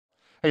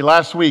Hey,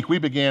 last week we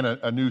began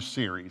a new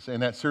series,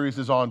 and that series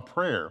is on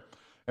prayer.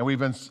 And we've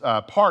been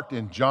parked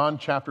in John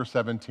chapter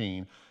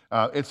 17.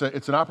 It's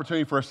an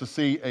opportunity for us to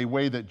see a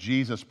way that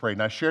Jesus prayed.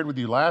 And I shared with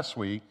you last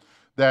week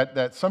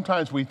that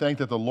sometimes we think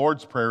that the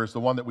Lord's Prayer is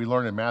the one that we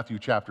learn in Matthew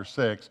chapter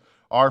 6,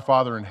 Our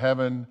Father in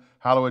heaven,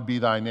 hallowed be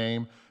thy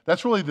name.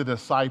 That's really the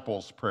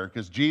disciples' prayer,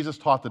 because Jesus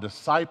taught the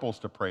disciples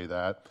to pray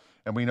that,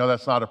 and we know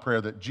that's not a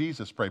prayer that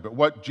Jesus prayed. But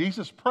what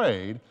Jesus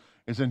prayed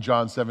is in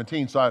John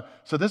 17. So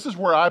this is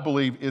where I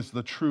believe is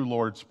the true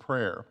Lord's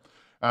Prayer.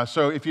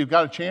 So if you've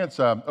got a chance,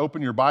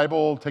 open your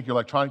Bible, take your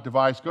electronic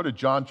device, go to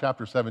John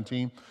chapter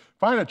 17.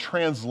 Find a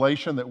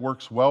translation that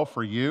works well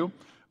for you,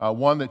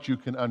 one that you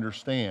can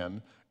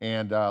understand,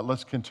 and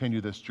let's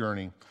continue this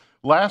journey.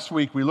 Last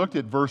week, we looked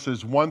at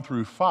verses 1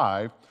 through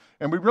 5,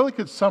 and we really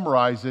could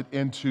summarize it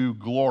into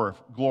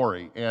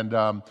glory.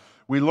 And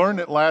we learned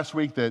it last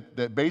week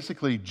that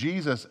basically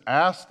Jesus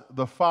asked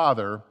the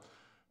Father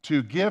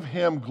to give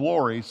him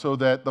glory so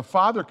that the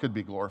Father could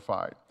be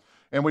glorified.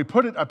 And I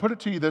put it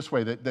to you this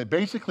way, that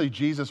basically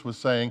Jesus was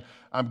saying,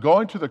 I'm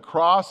going to the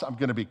cross, I'm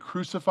going to be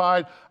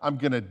crucified, I'm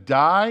going to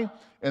die,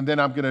 and then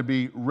I'm going to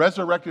be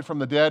resurrected from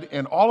the dead.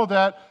 And all of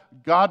that,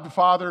 God the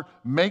Father,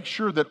 make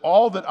sure that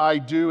all that I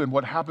do and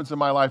what happens in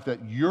my life,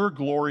 that your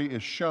glory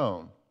is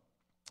shown.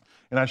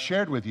 And I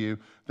shared with you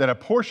that a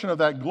portion of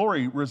that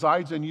glory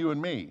resides in you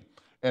and me.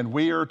 And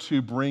we are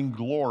to bring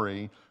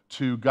glory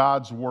to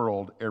God's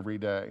world every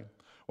day.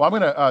 Well, I'm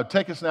going to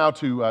take us now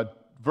to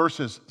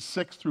verses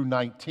 6 through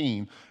 19.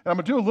 And I'm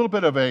going to do a little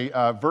bit of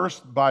a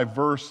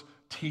verse-by-verse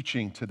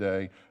teaching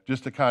today,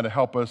 just to kind of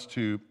help us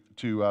to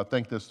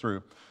think this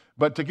through.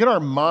 But to get our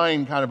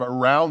mind kind of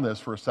around this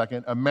for a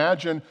second,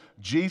 imagine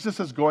Jesus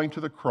is going to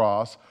the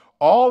cross,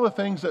 all the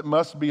things that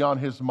must be on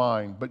his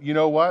mind. But you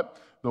know what?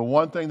 The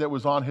one thing that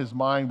was on his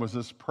mind was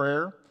this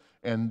prayer,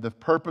 and the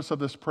purpose of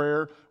this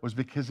prayer was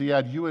because he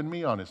had you and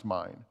me on his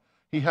mind.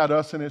 He had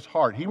us in his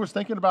heart. He was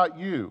thinking about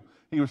you.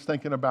 He was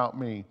thinking about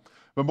me.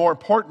 But more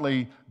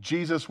importantly,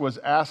 Jesus was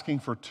asking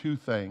for two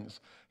things.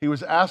 He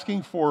was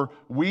asking for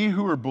we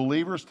who are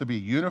believers to be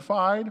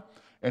unified,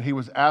 and he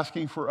was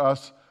asking for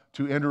us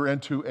to enter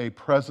into a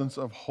presence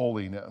of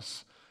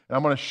holiness. And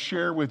I'm going to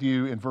share with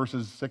you in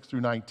verses 6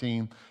 through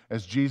 19,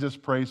 as Jesus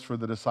prays for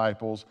the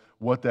disciples,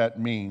 what that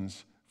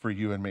means for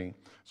you and me.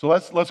 So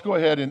let's go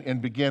ahead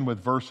and begin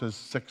with verses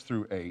 6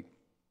 through 8.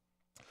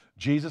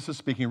 Jesus is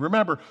speaking.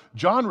 Remember,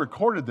 John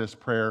recorded this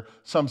prayer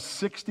some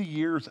 60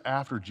 years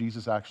after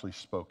Jesus actually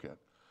spoke it.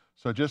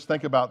 So just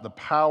think about the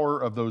power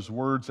of those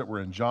words that were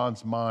in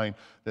John's mind,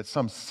 that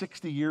some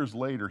 60 years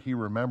later he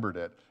remembered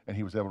it and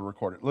he was able to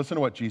record it. Listen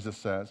to what Jesus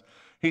says.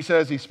 He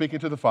says, he's speaking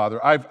to the Father,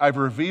 I've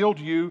revealed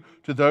you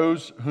to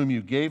those whom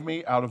you gave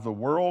me out of the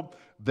world.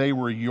 They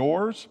were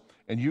yours,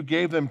 and you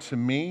gave them to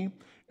me,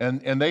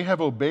 and they have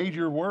obeyed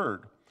your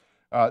word.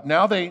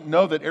 Now they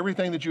know that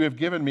everything that you have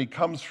given me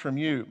comes from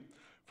you.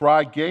 For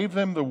I gave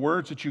them the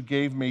words that you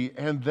gave me,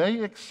 and they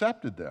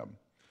accepted them.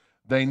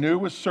 They knew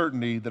with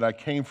certainty that I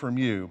came from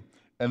you,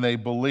 and they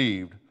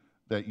believed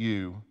that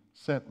you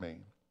sent me.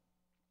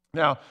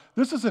 Now,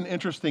 this is an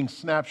interesting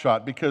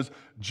snapshot because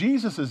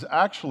Jesus is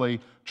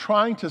actually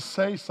trying to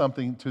say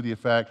something to the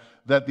effect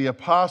that the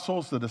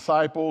apostles, the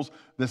disciples,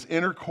 this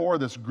inner core,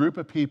 this group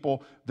of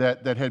people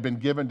that had been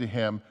given to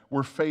him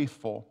were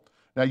faithful.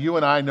 Now, you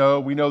and I know,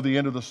 we know the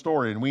end of the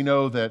story, and we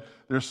know that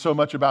there's so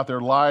much about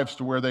their lives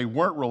to where they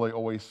weren't really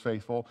always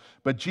faithful,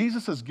 but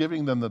Jesus is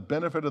giving them the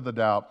benefit of the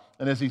doubt,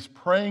 and as he's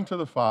praying to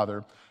the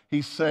Father,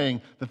 he's saying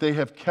that they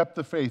have kept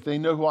the faith. They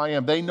know who I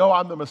am. They know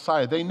I'm the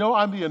Messiah. They know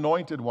I'm the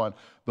anointed one,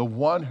 the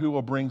one who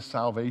will bring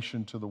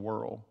salvation to the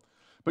world.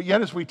 But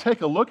yet, as we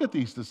take a look at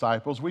these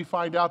disciples, we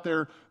find out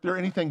they're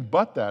anything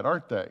but that,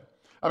 aren't they?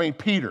 I mean,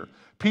 Peter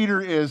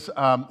is,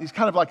 he's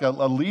kind of like a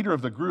leader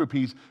of the group.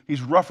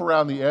 He's rough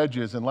around the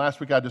edges, and last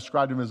week I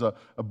described him as a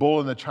bull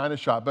in the china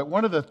shop. But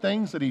one of the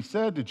things that he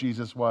said to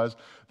Jesus was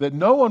that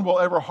no one will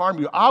ever harm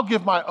you. I'll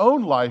give my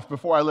own life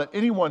before I let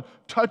anyone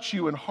touch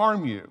you and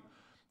harm you.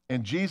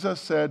 And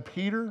Jesus said,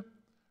 Peter,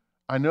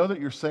 I know that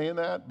you're saying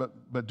that,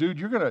 but dude,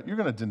 you're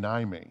gonna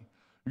deny me.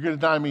 You're gonna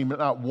deny me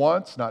not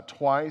once, not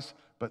twice,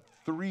 but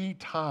 3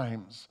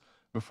 times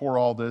before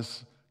all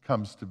this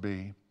comes to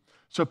be.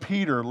 So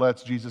Peter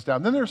lets Jesus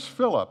down. Then there's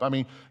Philip. I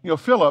mean,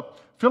 Philip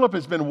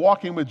has been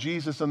walking with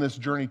Jesus on this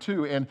journey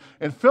too. And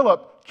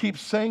Philip keeps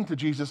saying to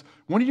Jesus,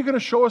 when are you going to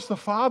show us the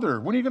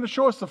Father? When are you going to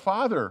show us the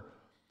Father?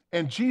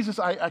 And Jesus,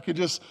 I could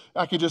just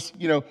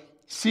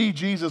see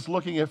Jesus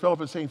looking at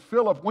Philip and saying,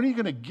 Philip, when are you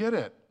going to get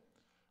it?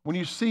 When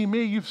you see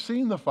me, you've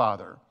seen the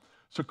Father.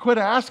 So quit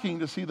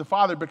asking to see the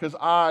Father because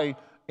I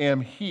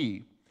am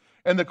He.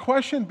 And the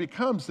question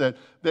becomes that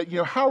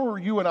how are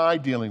you and I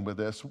dealing with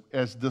this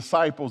as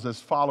disciples, as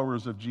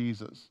followers of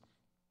Jesus?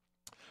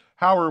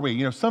 How are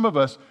we? Some of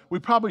us, we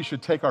probably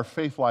should take our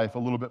faith life a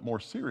little bit more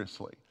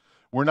seriously.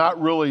 We're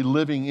not really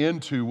living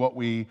into what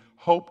we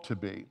hope to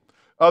be.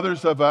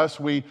 Others of us,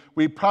 we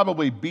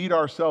probably beat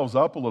ourselves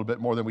up a little bit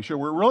more than we should.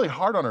 We're really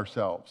hard on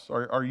ourselves.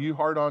 Are you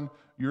hard on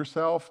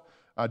yourself?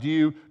 Do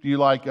you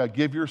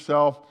give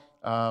yourself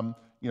a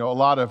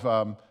lot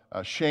of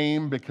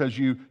shame because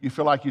you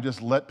feel like you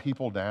just let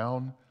people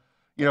down.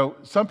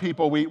 Some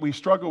people, we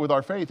struggle with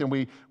our faith and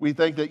we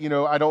think that,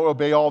 I don't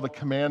obey all the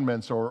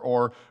commandments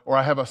or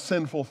I have a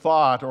sinful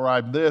thought or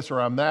I'm this or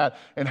I'm that.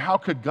 And how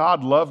could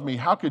God love me?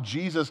 How could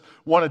Jesus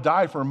want to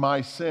die for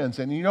my sins?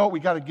 And you know what? We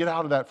got to get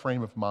out of that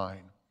frame of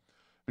mind.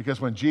 Because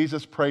when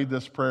Jesus prayed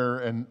this prayer,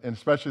 and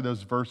especially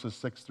those verses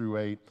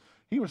 6-8,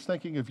 he was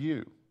thinking of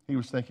you. He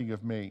was thinking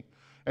of me.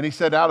 And he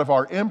said, out of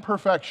our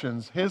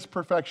imperfections, his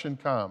perfection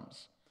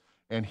comes,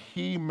 and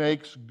he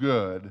makes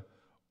good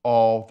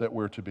all that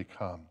we're to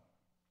become.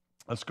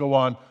 Let's go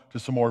on to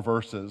some more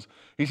verses.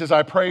 He says,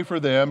 I pray for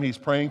them. He's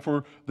praying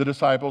for the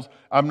disciples.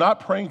 I'm not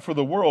praying for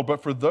the world,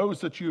 but for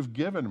those that you've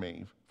given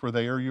me, for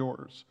they are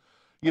yours.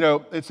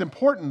 It's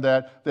important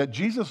that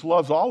Jesus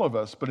loves all of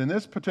us, but in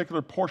this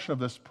particular portion of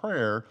this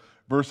prayer,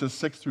 verses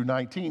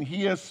 6-19,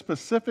 he is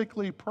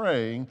specifically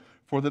praying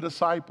for the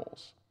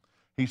disciples.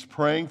 He's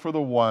praying for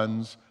the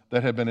ones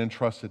that have been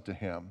entrusted to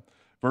him.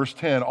 Verse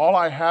 10, all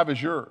I have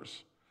is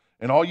yours,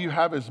 and all you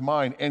have is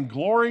mine, and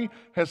glory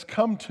has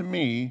come to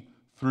me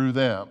through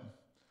them.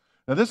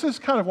 Now, this is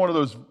kind of one of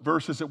those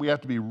verses that we have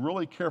to be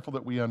really careful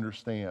that we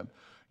understand.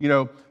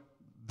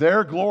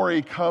 Their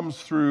glory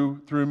comes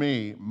through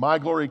me. My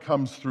glory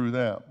comes through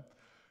them.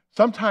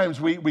 Sometimes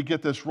we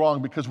get this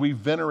wrong because we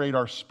venerate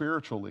our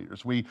spiritual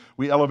leaders. We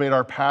elevate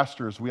our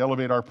pastors. We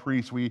elevate our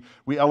priests. We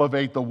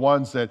elevate the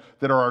ones that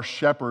are our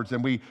shepherds.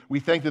 And we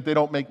think that they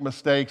don't make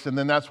mistakes. And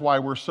then that's why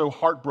we're so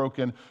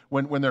heartbroken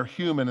when they're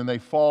human and they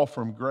fall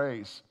from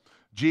grace.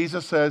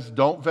 Jesus says,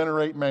 don't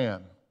venerate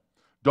man.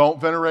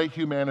 Don't venerate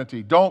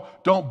humanity.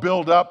 Don't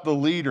build up the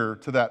leader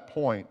to that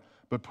point,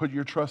 but put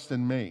your trust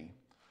in me.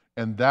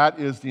 And that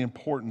is the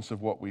importance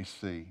of what we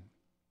see.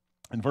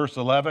 In verse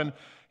 11,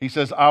 he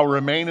says, I'll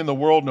remain in the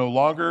world no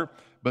longer,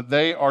 but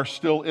they are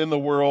still in the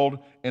world,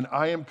 and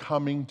I am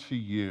coming to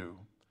you.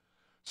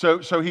 So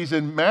he's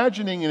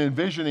imagining and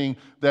envisioning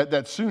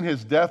that soon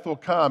his death will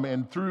come,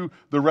 and through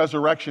the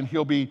resurrection,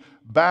 he'll be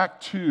back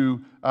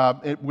to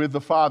with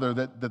the Father,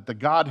 that the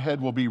Godhead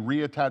will be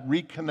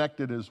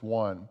reconnected as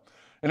one.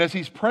 And as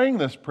he's praying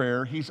this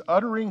prayer, he's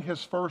uttering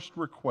his first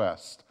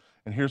request.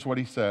 And here's what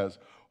he says,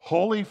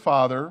 Holy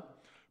Father,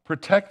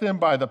 protect them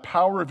by the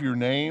power of your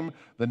name,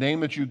 the name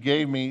that you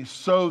gave me,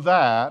 so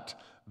that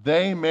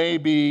they may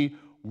be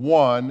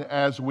one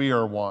as we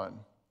are one.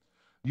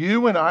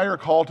 You and I are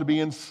called to be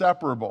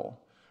inseparable.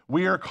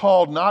 We are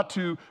called not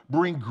to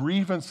bring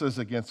grievances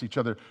against each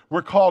other.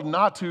 We're called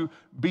not to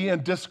be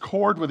in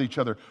discord with each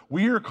other.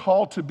 We are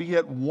called to be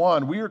at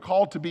one. We are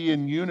called to be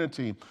in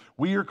unity.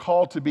 We are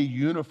called to be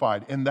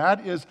unified. And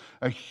that is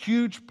a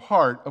huge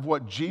part of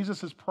what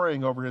Jesus is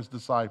praying over his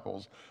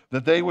disciples,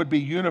 that they would be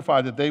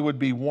unified, that they would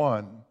be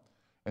one.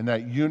 And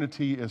that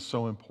unity is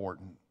so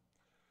important.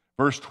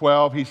 Verse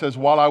 12, he says,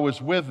 while I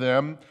was with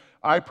them,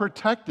 I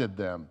protected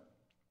them,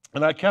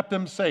 and I kept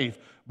them safe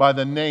by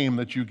the name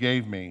that you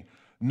gave me.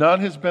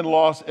 None has been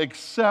lost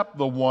except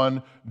the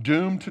one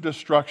doomed to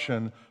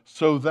destruction,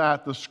 so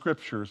that the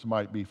scriptures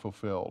might be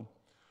fulfilled.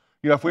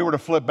 If we were to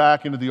flip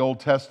back into the Old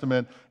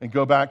Testament and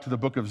go back to the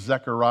book of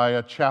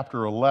Zechariah,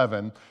 chapter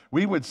 11,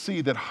 we would see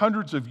that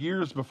hundreds of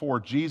years before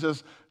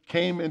Jesus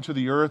came into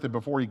the earth and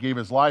before he gave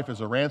his life as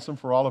a ransom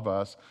for all of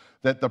us,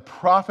 that the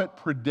prophet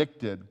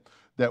predicted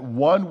that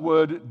one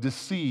would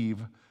deceive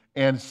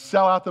and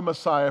sell out the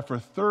Messiah for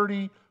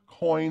 30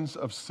 coins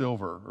of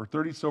silver, or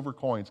 30 silver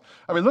coins.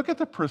 I mean, look at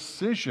the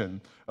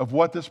precision of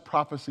what this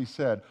prophecy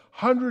said,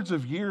 hundreds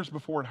of years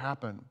before it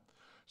happened.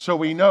 So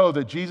we know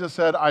that Jesus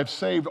said, I've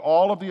saved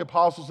all of the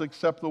apostles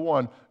except the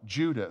one,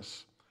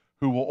 Judas,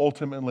 who will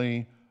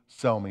ultimately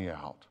sell me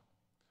out.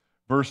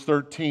 Verse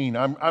 13,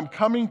 I'm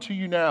coming to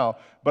you now,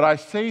 but I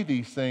say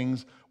these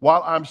things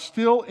while I'm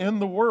still in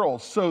the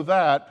world, so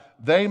that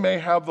they may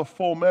have the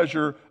full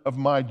measure of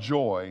my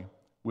joy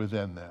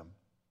within them.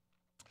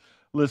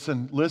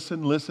 Listen.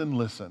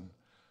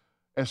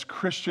 As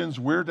Christians,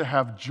 we're to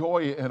have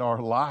joy in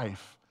our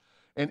life.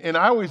 And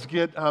I always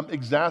get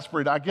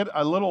exasperated. I get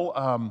a little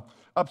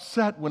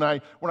upset when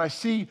I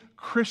see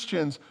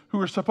Christians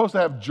who are supposed to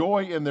have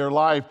joy in their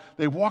life.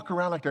 They walk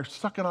around like they're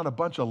sucking on a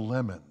bunch of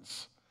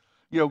lemons.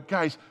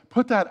 Guys,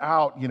 put that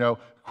out.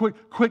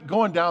 Quit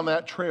going down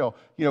that trail.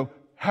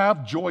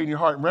 Have joy in your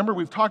heart. Remember,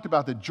 we've talked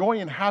about that joy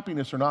and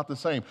happiness are not the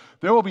same.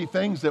 There will be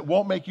things that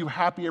won't make you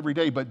happy every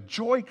day, but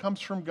joy comes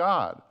from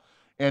God.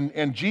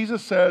 And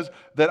Jesus says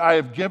that I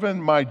have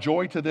given my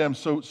joy to them,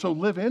 so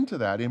live into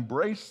that,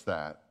 embrace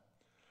that.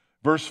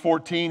 Verse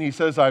 14, he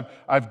says,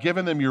 I've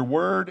given them your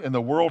word, and the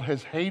world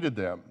has hated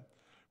them,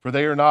 for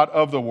they are not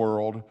of the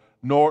world,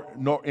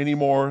 nor any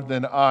more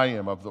than I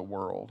am of the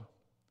world.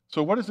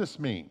 So what does this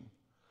mean?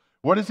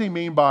 What does he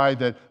mean by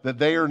that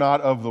they are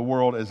not of the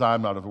world as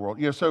I'm not of the world?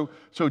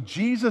 So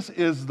Jesus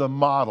is the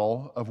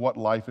model of what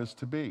life is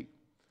to be.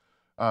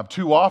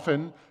 Too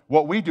often,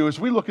 what we do is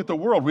we look at the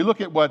world. We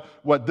look at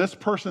what this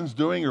person's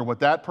doing or what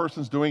that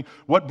person's doing,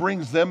 what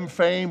brings them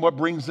fame, what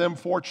brings them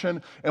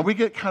fortune, and we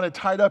get kind of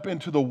tied up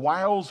into the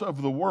wiles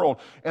of the world,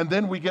 and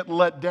then we get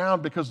let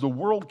down because the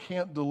world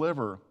can't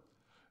deliver.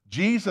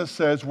 Jesus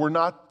says we're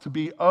not to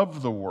be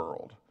of the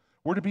world.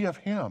 We're to be of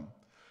him.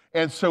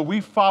 And so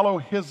we follow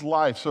his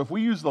life. So if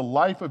we use the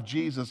life of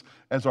Jesus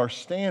as our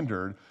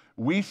standard,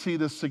 we see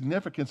the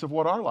significance of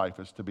what our life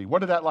is to be. What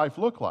did that life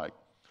look like?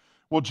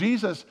 Well,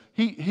 Jesus,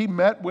 he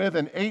met with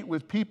and ate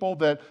with people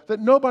that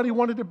nobody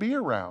wanted to be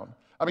around.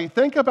 I mean,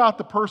 think about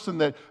the person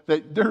that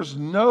there's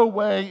no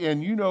way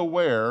and you know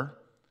where,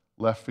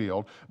 left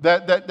field,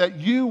 that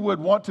you would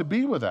want to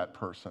be with that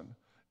person.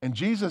 And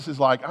Jesus is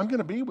like, I'm going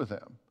to be with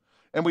them.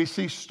 And we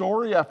see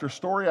story after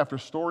story after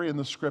story in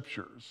the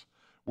scriptures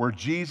where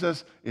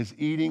Jesus is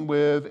eating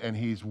with and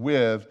he's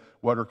with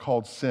what are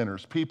called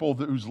sinners, people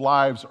whose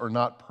lives are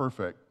not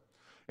perfect.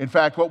 In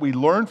fact, what we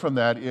learn from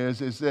that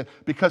is that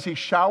because he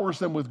showers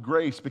them with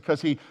grace,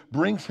 because he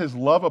brings his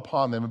love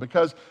upon them, and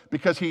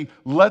because he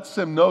lets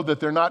them know that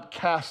they're not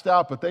cast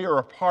out, but they are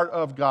a part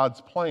of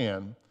God's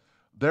plan,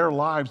 their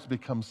lives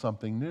become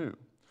something new.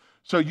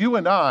 So you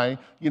and I,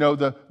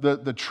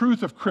 the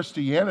truth of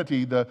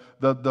Christianity, the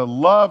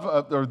love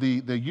of, or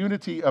the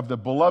unity of the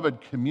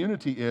beloved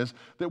community is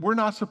that we're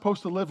not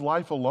supposed to live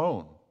life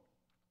alone.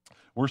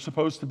 We're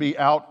supposed to be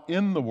out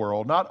in the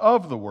world, not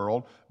of the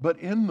world, but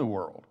in the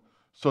world,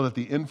 so that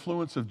the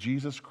influence of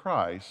Jesus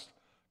Christ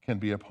can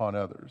be upon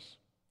others.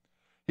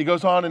 He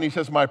goes on and he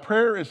says, my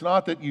prayer is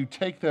not that you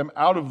take them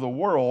out of the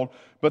world,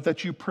 but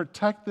that you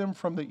protect them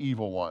from the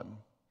evil one.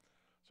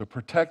 So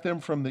protect them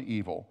from the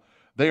evil.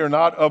 They are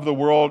not of the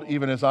world,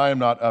 even as I am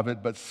not of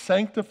it, but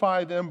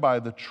sanctify them by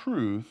the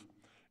truth,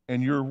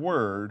 and your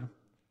word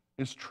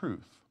is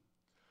truth.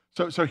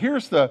 So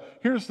here's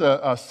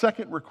the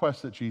second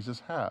request that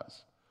Jesus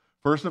has.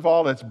 First of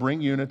all, let's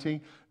bring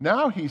unity.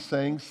 Now he's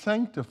saying,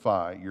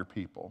 sanctify your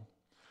people.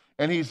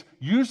 And he's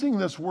using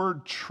this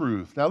word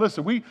truth. Now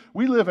listen, we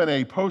live in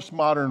a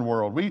postmodern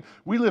world.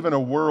 We live in a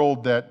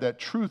world that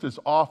truth is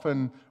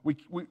often,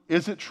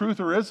 is it truth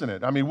or isn't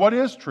it? I mean, what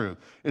is truth?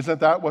 Isn't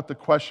that what the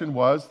question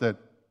was that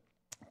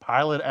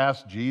Pilate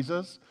asked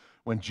Jesus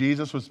when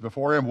Jesus was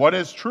before him? What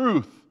is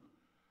truth?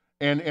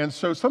 And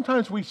so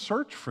sometimes we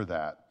search for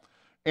that.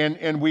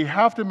 And we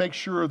have to make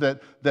sure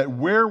that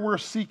where we're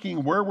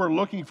seeking, where we're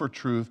looking for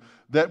truth,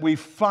 that we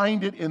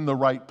find it in the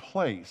right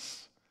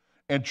place.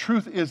 And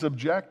truth is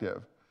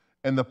objective.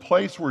 And the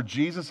place where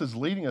Jesus is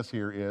leading us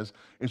here is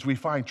we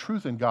find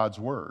truth in God's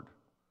word.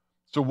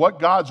 So what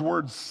God's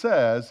word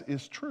says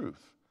is truth.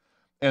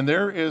 And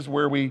there is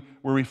where we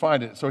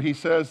find it. So he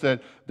says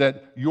that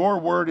your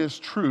word is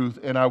truth,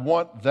 and I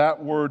want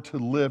that word to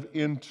live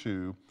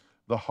into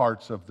the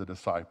hearts of the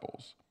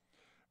disciples.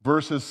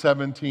 Verses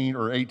 17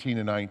 or 18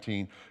 and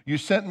 19. You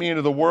sent me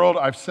into the world,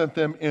 I've sent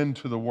them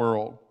into the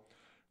world.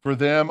 For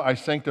them I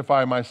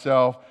sanctify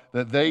myself,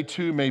 that they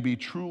too may be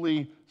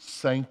truly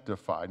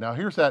sanctified. Now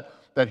here's that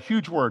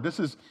huge word.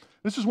 This is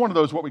one of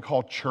those what we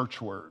call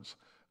church words.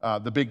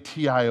 The big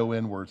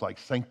TION words like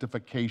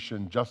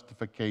sanctification,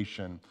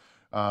 justification,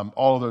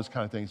 all of those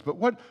kind of things. But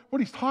what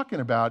he's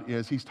talking about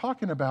is he's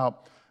talking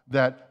about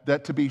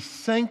that to be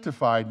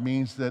sanctified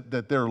means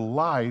that their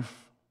life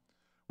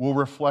will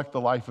reflect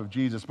the life of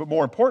Jesus. But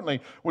more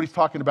importantly, what he's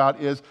talking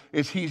about is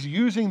he's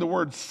using the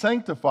word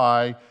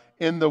sanctify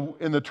in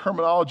the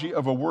terminology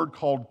of a word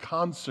called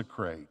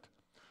consecrate.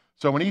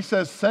 So when he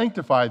says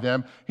sanctify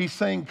them, he's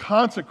saying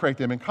consecrate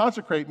them. And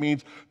consecrate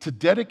means to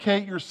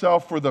dedicate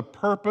yourself for the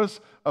purpose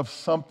of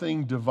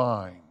something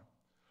divine.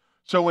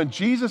 So when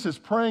Jesus is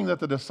praying that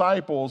the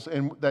disciples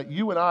and that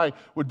you and I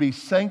would be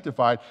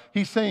sanctified,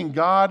 he's saying,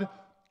 God,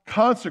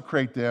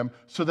 consecrate them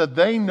so that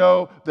they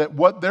know that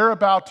what they're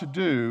about to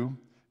do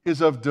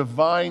is of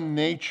divine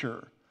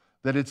nature,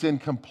 that it's in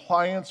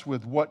compliance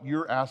with what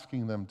you're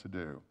asking them to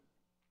do.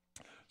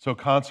 So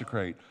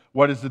consecrate.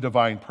 What is the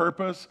divine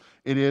purpose?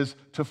 It is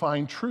to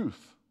find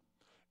truth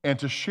and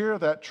to share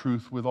that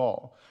truth with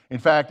all. In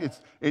fact,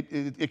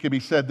 it can be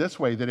said this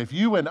way, that if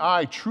you and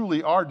I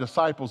truly are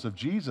disciples of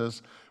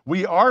Jesus,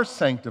 we are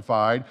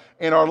sanctified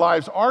and our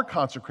lives are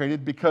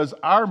consecrated because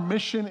our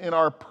mission and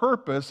our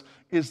purpose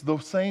is the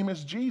same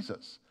as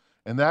Jesus.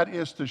 And that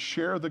is to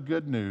share the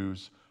good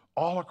news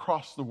all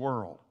across the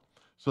world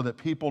so that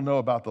people know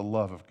about the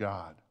love of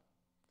God.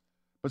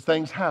 But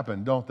things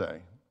happen, don't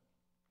they?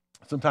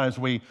 Sometimes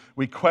we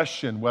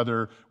question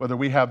whether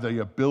we have the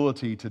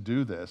ability to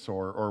do this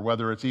or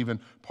whether it's even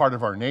part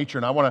of our nature.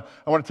 And I want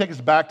to take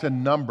us back to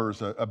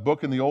Numbers, a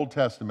book in the Old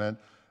Testament,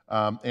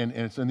 and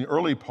it's in the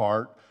early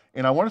part.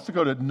 And I want us to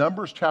go to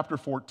Numbers chapter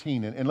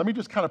 14. And let me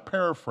just kind of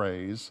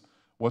paraphrase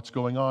what's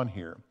going on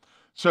here.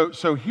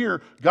 So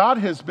here, God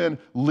has been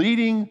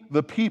leading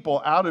the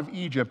people out of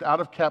Egypt, out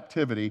of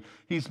captivity.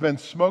 He's been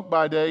smoke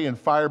by day and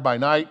fire by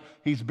night.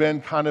 He's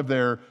been kind of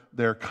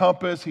their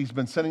compass. He's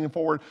been sending them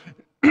forward.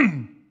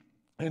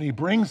 And he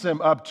brings them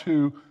up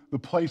to the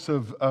place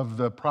of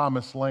the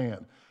promised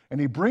land. And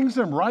he brings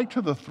them right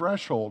to the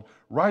threshold,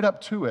 right up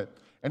to it.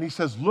 And he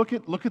says, look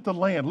at the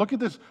land. Look at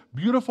this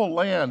beautiful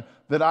land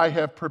that I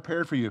have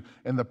prepared for you.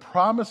 And the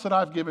promise that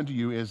I've given to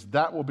you is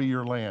that will be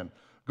your land.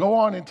 Go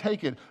on and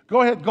take it.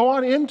 Go ahead, go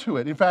on into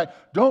it. In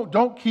fact,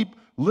 don't keep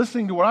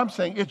listening to what I'm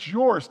saying. It's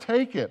yours.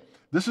 Take it.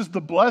 This is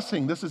the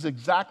blessing. This is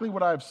exactly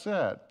what I've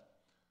said.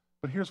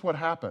 But here's what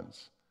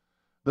happens.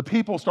 The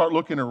people start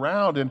looking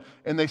around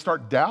and they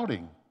start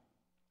doubting.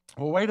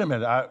 Well, wait a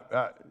minute.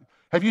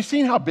 Have you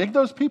seen how big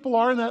those people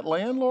are in that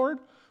land, Lord?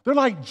 They're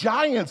like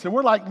giants and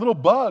we're like little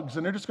bugs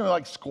and they're just going to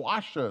like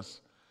squash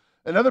us.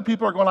 And other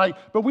people are going like,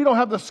 but we don't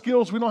have the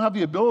skills, we don't have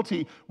the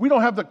ability, we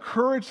don't have the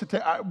courage to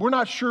take, we're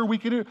not sure we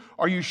can do.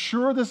 Are you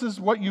sure this is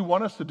what you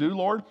want us to do,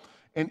 Lord?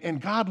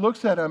 And God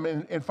looks at him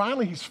and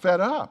finally he's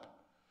fed up.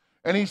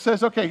 And he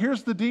says, okay,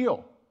 here's the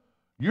deal.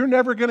 You're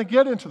never going to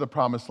get into the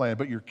promised land,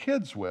 but your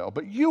kids will,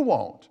 but you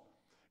won't.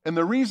 And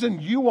the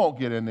reason you won't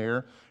get in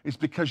there is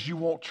because you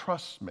won't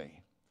trust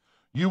me.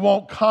 You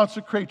won't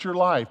consecrate your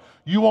life.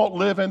 You won't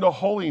live into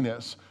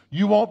holiness.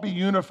 You won't be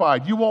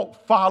unified. You won't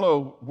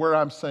follow where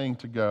I'm saying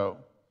to go.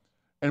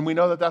 And we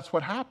know that that's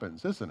what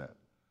happens, isn't it?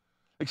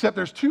 Except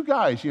there's two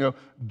guys,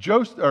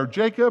 Joseph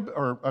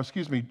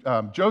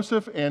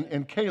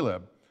and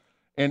Caleb.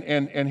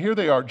 And here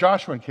they are,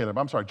 Joshua and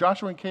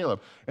Caleb.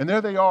 And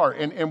there they are.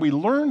 And we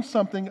learn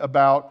something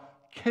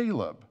about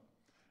Caleb.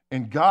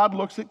 And God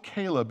looks at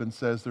Caleb and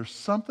says, there's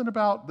something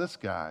about this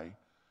guy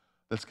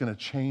that's going to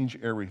change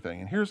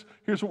everything. And here's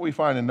what we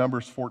find in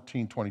Numbers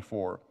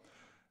 14:24.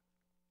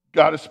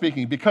 God is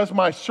speaking, because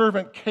my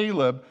servant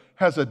Caleb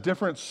has a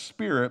different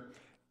spirit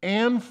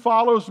and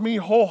follows me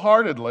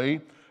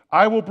wholeheartedly,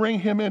 I will bring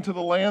him into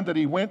the land that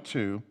he went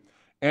to,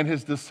 and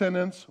his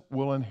descendants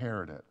will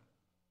inherit it.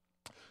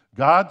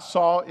 God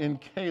saw in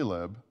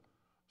Caleb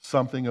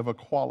something of a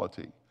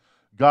quality.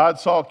 God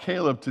saw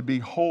Caleb to be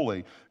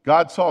holy.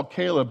 God saw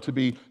Caleb to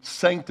be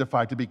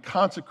sanctified, to be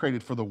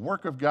consecrated for the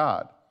work of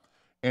God,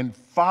 and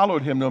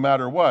followed him no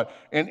matter what.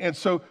 And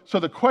so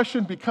the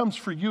question becomes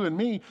for you and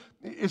me,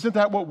 isn't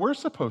that what we're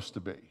supposed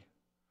to be?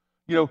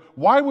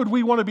 Why would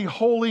we want to be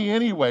holy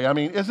anyway? I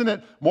mean, isn't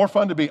it more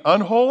fun to be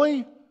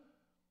unholy?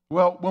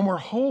 Well, when we're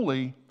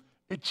holy,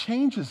 it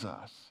changes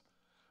us.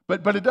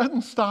 But it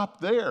doesn't stop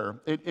there.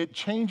 It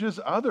changes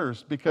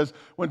others, because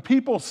when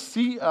people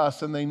see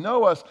us and they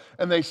know us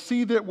and they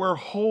see that we're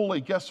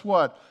holy, guess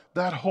what?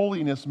 That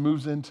holiness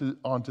moves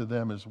onto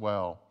them as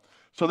well.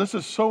 So this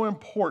is so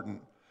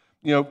important.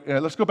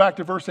 Let's go back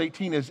to verse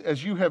 18.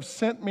 As you have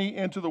sent me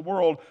into the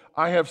world,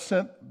 I have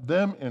sent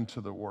them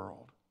into the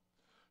world.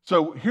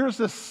 So here's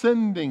the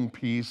sending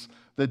piece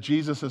that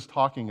Jesus is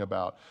talking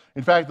about.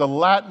 In fact, the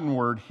Latin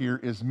word here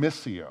is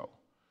missio.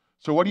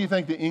 So what do you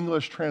think the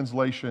English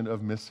translation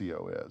of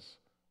missio is?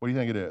 What do you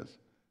think it is?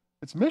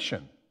 It's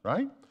mission,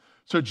 right?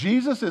 So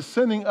Jesus is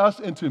sending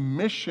us into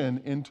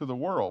mission into the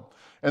world.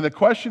 And the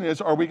question is,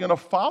 are we going to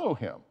follow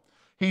him?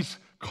 He's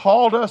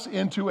called us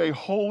into a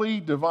holy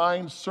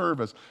divine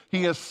service.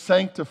 He has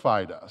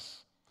sanctified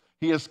us.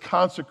 He has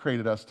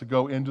consecrated us to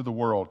go into the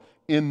world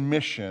in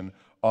mission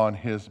on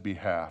his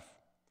behalf.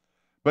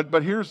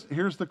 But here's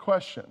the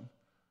question.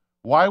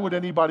 Why would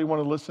anybody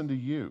want to listen to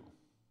you?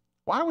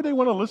 Why would they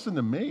want to listen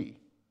to me?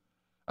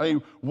 I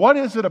mean, what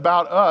is it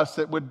about us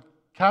that would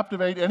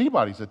captivate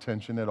anybody's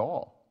attention at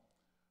all?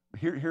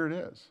 Here it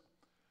is.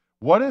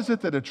 What is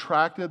it that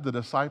attracted the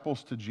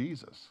disciples to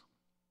Jesus?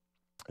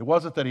 It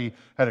wasn't that he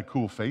had a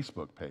cool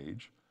Facebook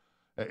page.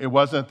 It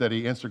wasn't that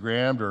he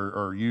Instagrammed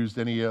or used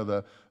any of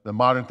the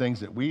modern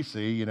things that we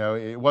see.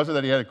 It wasn't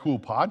that he had a cool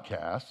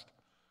podcast.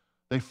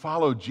 They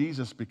followed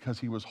Jesus because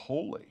he was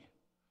holy.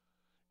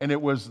 And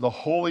it was the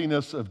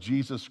holiness of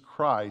Jesus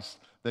Christ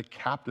that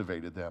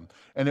captivated them.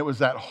 And it was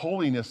that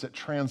holiness that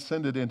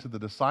transcended into the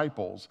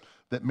disciples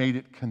that made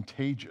it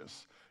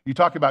contagious. You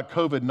talk about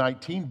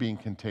COVID-19 being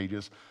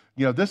contagious.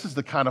 This is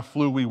the kind of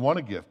flu we want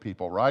to give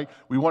people, right?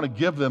 We want to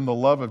give them the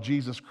love of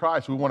Jesus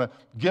Christ. We want to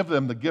give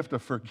them the gift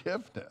of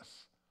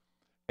forgiveness.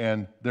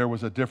 And there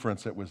was a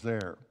difference that was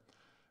there.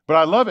 But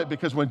I love it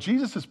because when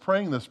Jesus is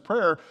praying this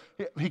prayer,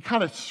 he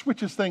kind of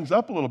switches things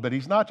up a little bit.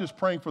 He's not just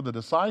praying for the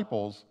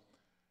disciples,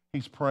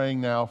 he's praying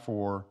now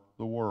for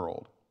the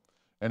world.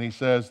 And he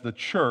says the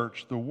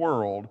church, the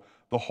world,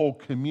 the whole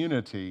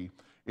community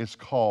is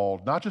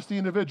called, not just the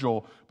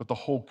individual, but the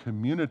whole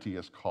community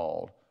is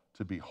called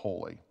to be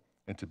holy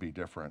and to be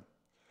different.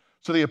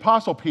 So the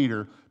Apostle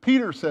Peter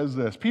says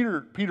this.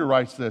 Peter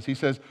writes this. He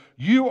says,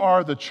 you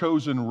are the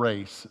chosen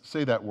race.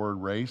 Say that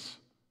word, race,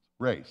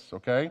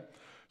 okay?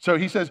 So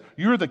he says,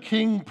 you're the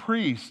king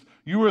priest.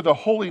 You are the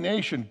holy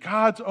nation,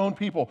 God's own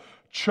people,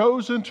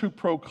 chosen to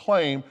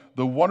proclaim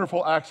the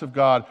wonderful acts of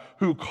God,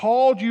 who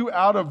called you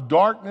out of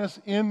darkness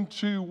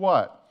into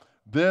what?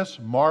 This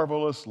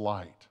marvelous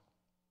light.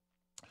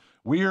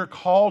 We are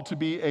called to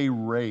be a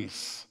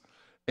race,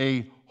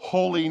 a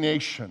holy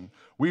nation.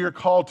 We are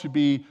called to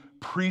be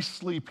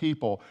priestly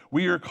people.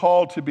 We are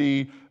called to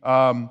be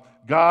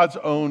God's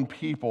own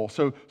people.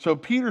 So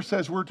Peter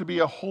says we're to be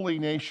a holy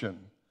nation.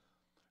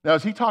 Now,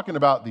 is he talking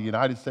about the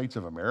United States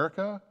of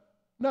America?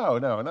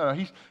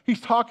 No. He's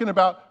talking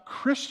about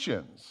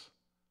Christians.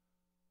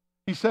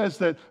 He says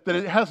that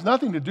it has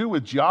nothing to do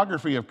with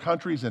geography of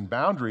countries and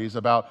boundaries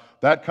about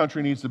that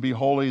country needs to be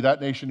holy,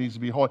 that nation needs to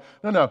be holy.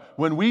 No.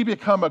 When we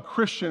become a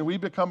Christian, we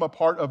become a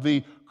part of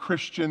the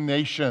Christian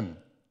nation.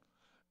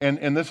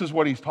 And this is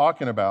what he's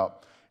talking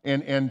about.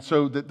 And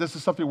so this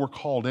is something we're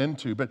called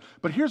into. But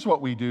here's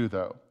what we do,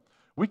 though.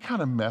 we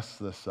kind of mess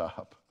this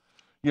up.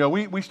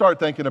 We start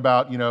thinking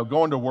about,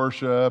 going to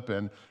worship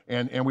and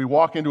we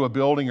walk into a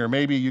building, or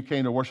maybe you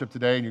came to worship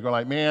today and you're going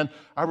like, man,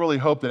 I really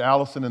hope that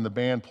Allison and the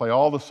band play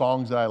all the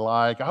songs that I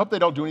like. I hope they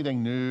don't do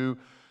anything new.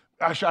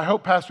 Gosh, I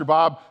hope Pastor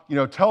Bob,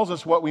 tells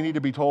us what we need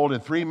to be told in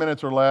 3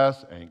 minutes or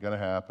less. Ain't going to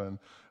happen.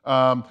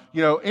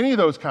 Any of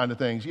those kind of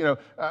things,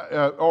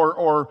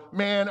 or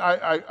man,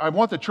 I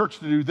want the church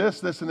to do this,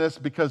 this, and this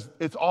because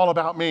it's all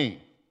about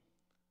me.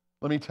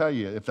 Let me tell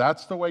you, if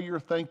that's the way you're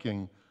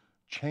thinking,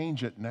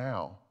 change it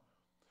now.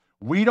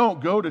 We don't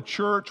go to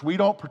church, we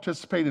don't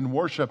participate in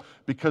worship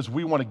because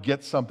we want to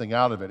get something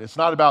out of it. It's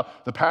not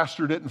about the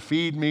pastor didn't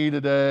feed me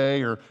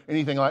today or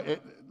anything like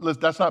it.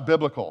 That's not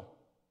biblical.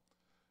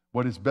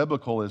 What is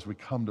biblical is we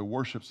come to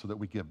worship so that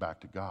we give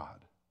back to God.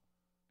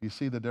 Do you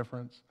see the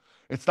difference?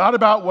 It's not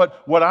about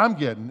what I'm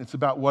getting, it's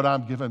about what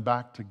I'm giving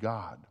back to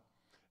God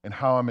and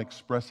how I'm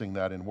expressing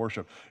that in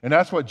worship. And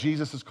that's what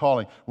Jesus is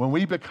calling. When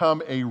we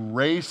become a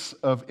race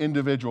of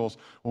individuals,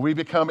 when we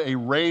become a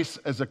race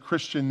as a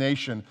Christian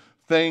nation,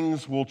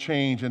 things will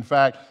change. In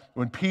fact,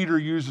 when Peter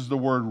uses the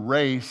word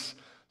race,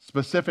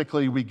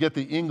 specifically, we get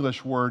the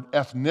English word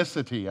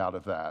ethnicity out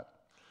of that.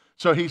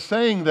 So he's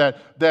saying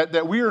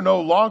that we are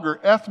no longer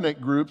ethnic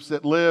groups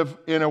that live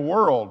in a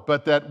world,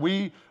 but that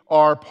we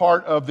are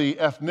part of the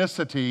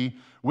ethnicity.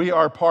 We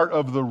are part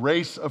of the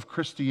race of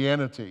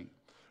Christianity.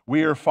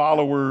 We are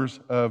followers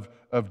of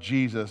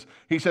Jesus.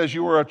 He says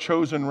you are a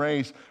chosen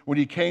race. When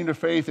you came to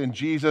faith in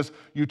Jesus,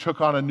 you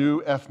took on a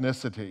new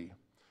ethnicity.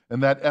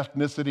 And that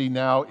ethnicity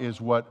now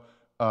is what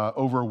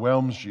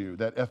overwhelms you.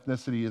 That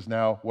ethnicity is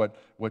now what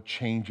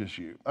changes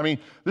you. I mean,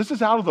 this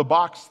is out of the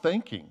box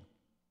thinking.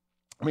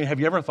 I mean, have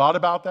you ever thought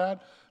about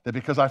that? That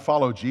because I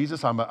follow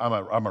Jesus, I'm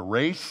a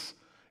race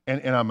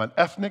and I'm an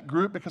ethnic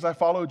group because I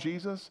follow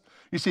Jesus?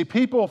 You see,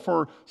 people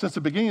since the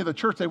beginning of the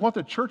church, they want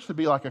the church to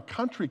be like a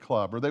country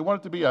club, or they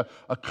want it to be a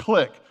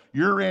clique.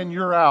 You're in,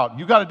 you're out.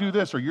 You got to do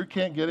this or you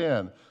can't get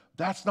in.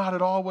 That's not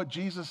at all what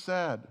Jesus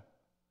said.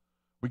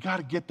 We got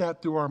to get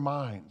that through our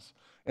minds.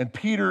 And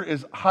Peter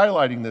is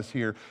highlighting this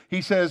here.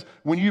 He says,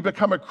 when you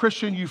become a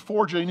Christian, you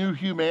forge a new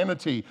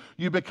humanity.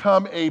 You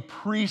become a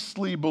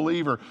priestly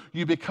believer.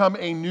 You become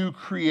a new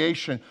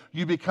creation.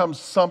 You become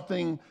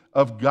something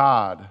of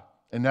God.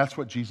 And that's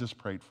what Jesus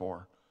prayed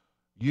for.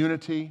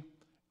 Unity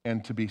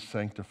and to be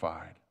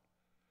sanctified.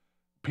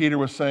 Peter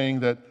was saying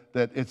that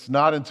it's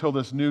not until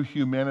this new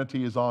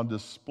humanity is on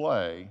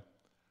display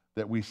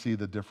that we see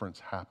the difference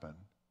happen.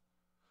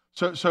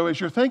 So as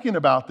you're thinking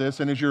about this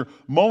and as you're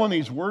mulling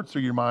these words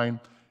through your mind,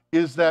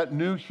 is that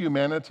new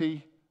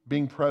humanity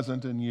being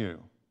present in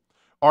you?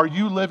 Are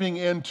you living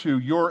into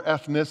your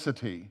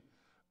ethnicity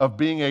of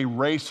being a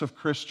race of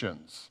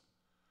Christians?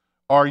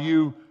 Are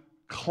you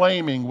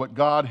claiming what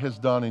God has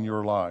done in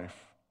your life?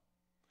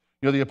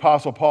 The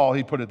Apostle Paul,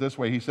 he put it this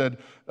way. He said,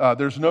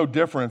 there's no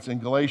difference in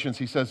Galatians.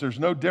 He says, there's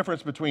no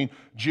difference between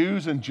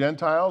Jews and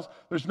Gentiles.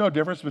 There's no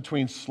difference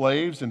between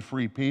slaves and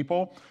free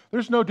people.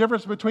 There's no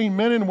difference between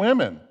men and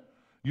women.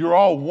 You're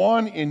all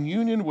one in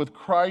union with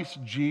Christ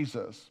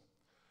Jesus.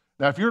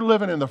 Now, if you're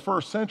living in the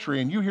first century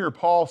and you hear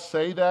Paul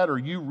say that, or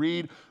you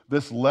read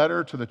this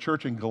letter to the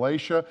church in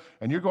Galatia,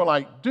 and you're going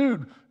like,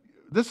 dude,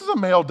 this is a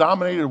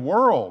male-dominated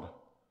world.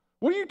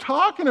 What are you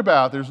talking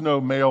about? There's no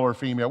male or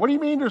female. What do you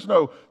mean there's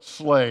no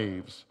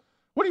slaves?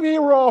 What do you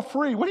mean we're all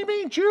free? What do you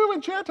mean Jew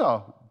and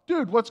Gentile?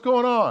 Dude, what's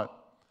going on?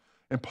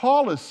 And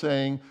Paul is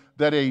saying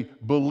that a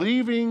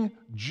believing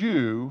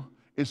Jew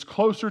is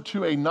closer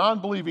to a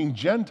non-believing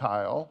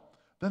Gentile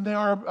than they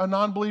are a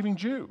non-believing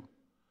Jew.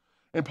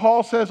 And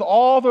Paul says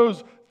all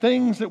those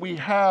things that we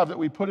have that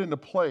we put into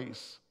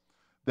place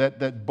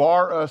that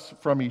bar us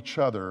from each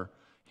other,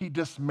 he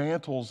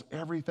dismantles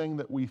everything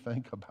that we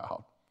think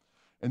about.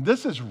 And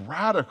this is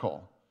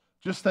radical.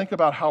 Just think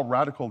about how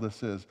radical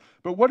this is.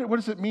 But what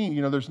does it mean?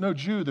 There's no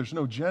Jew, there's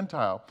no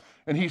Gentile.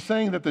 And he's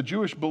saying that the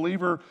Jewish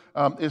believer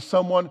is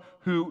someone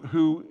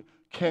who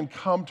can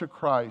come to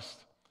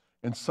Christ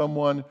and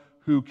someone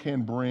who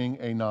can bring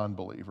a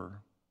non-believer.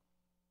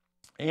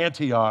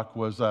 Antioch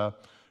was a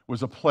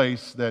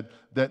place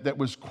that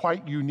was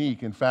quite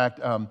unique. In fact,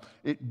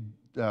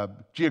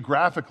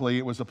 geographically,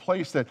 it was a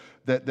place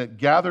that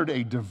gathered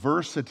a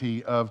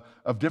diversity of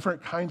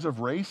different kinds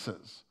of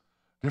races,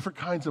 different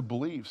kinds of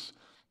beliefs.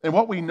 And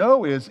what we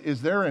know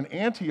is there in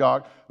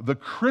Antioch, the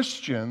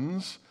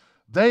Christians,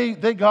 they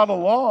got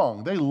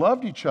along. They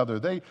loved each other.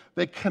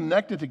 They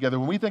connected together.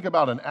 When we think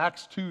about an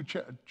Acts 2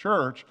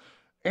 church,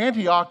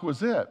 Antioch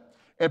was it.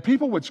 And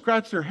people would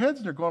scratch their heads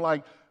and they're going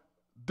like,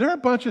 they're a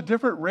bunch of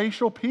different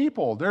racial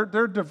people. They're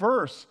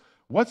diverse.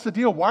 What's the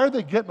deal? Why are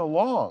they getting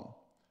along?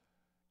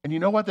 And you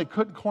know what? They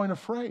couldn't coin a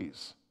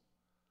phrase.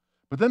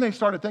 But then they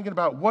started thinking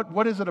about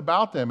what is it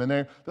about them? And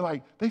they're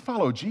like, they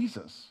follow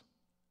Jesus.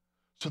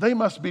 So they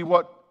must be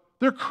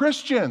they're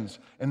Christians.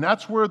 And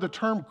that's where the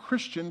term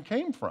Christian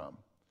came from.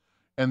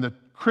 And the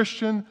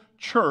Christian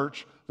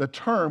church, the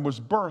term was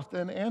birthed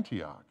in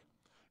Antioch.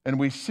 And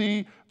we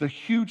see the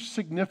huge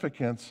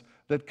significance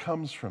that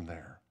comes from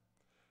there.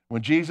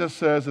 When Jesus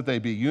says that they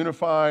be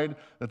unified,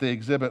 that they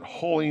exhibit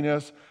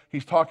holiness,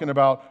 he's talking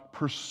about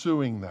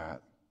pursuing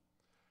that.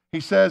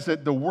 He says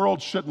that the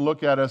world shouldn't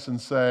look at us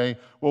and say,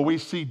 well, we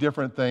see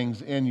different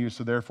things in you,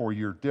 so therefore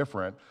you're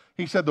different.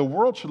 He said the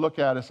world should look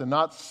at us and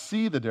not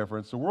see the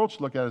difference. The world should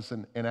look at us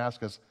and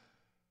ask us,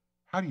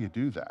 how do you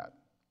do that?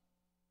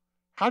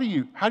 How do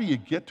you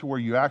get to where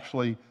you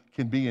actually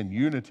can be in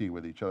unity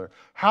with each other?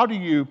 How do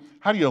you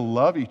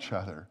love each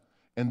other?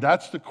 And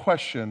that's the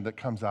question that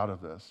comes out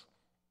of this.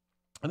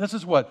 And this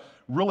is what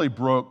really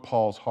broke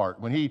Paul's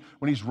heart. When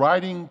he's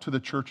writing to the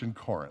church in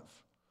Corinth,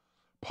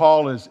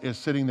 Paul is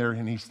sitting there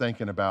and he's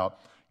thinking about,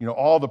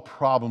 all the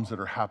problems that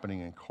are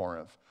happening in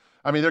Corinth.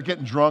 I mean, they're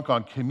getting drunk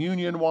on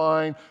communion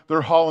wine.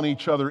 They're hauling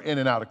each other in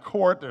and out of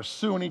court. They're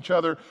suing each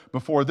other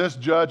before this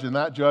judge and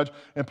that judge.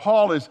 And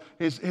Paul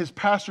his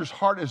pastor's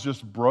heart is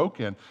just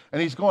broken.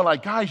 And he's going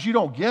like, guys, you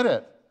don't get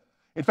it.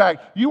 In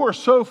fact, you are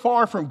so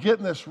far from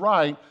getting this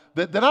right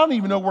that I don't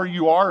even know where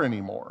you are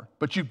anymore.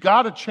 But you've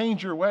got to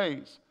change your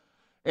ways.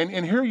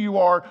 And here you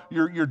are,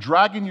 you're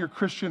dragging your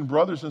Christian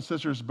brothers and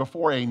sisters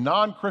before a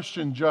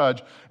non-Christian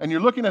judge, and you're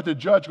looking at the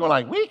judge going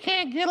like, we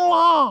can't get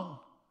along.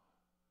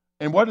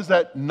 And what does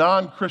that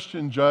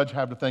non-Christian judge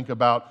have to think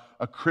about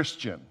a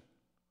Christian?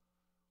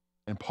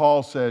 And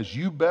Paul says,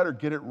 you better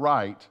get it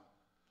right,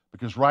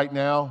 because right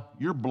now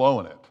you're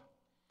blowing it.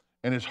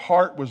 And his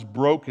heart was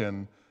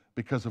broken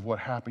because of what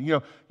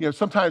happened.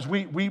 Sometimes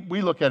we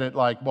look at it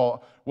like,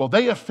 well,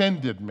 they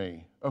offended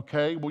me.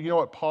 Okay, well, you know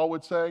what Paul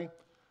would say?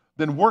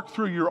 Then work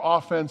through your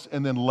offense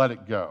and then let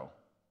it go.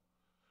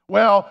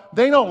 Well,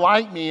 they don't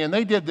like me and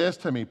they did this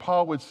to me.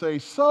 Paul would say,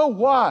 so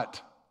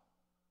what?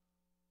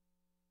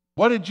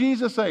 What did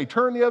Jesus say?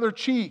 Turn the other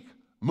cheek.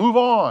 Move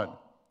on.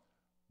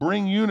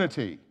 Bring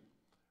unity.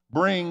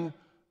 Bring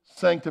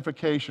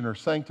sanctification or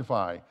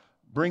sanctify.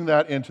 Bring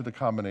that into the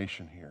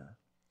combination here.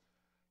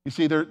 You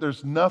see,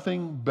 there's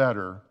nothing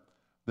better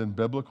than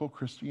biblical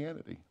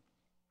Christianity.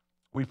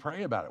 We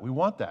pray about it. We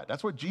want that.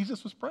 That's what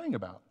Jesus was praying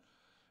about.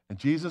 And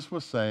Jesus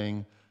was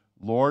saying,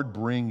 Lord,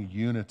 bring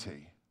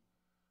unity.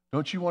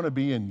 Don't you want to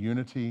be in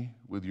unity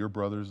with your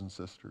brothers and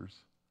sisters?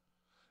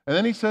 And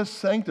then he says,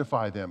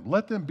 sanctify them.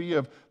 Let them be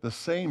of the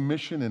same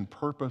mission and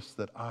purpose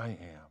that I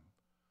am.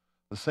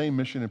 The same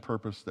mission and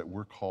purpose that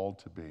we're called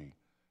to be.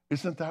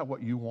 Isn't that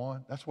what you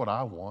want? That's what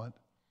I want.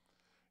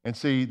 And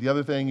see, the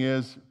other thing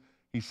is,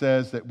 he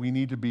says that we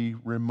need to be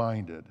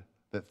reminded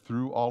that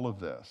through all of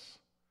this,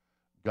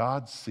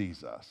 God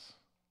sees us.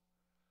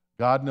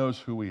 God knows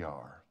who we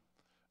are.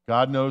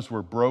 God knows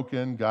we're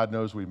broken. God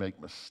knows we make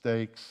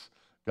mistakes.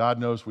 God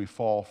knows we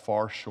fall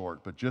far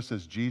short. But just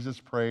as Jesus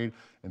prayed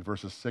in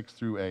verses 6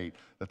 through 8,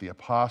 that the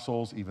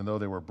apostles, even though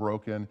they were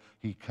broken,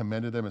 he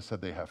commended them and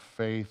said they have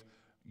faith.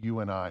 You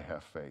and I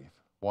have faith.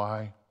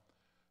 Why?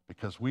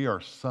 Because we are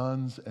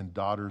sons and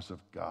daughters of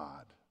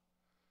God.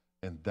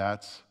 And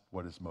that's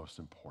what is most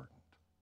important.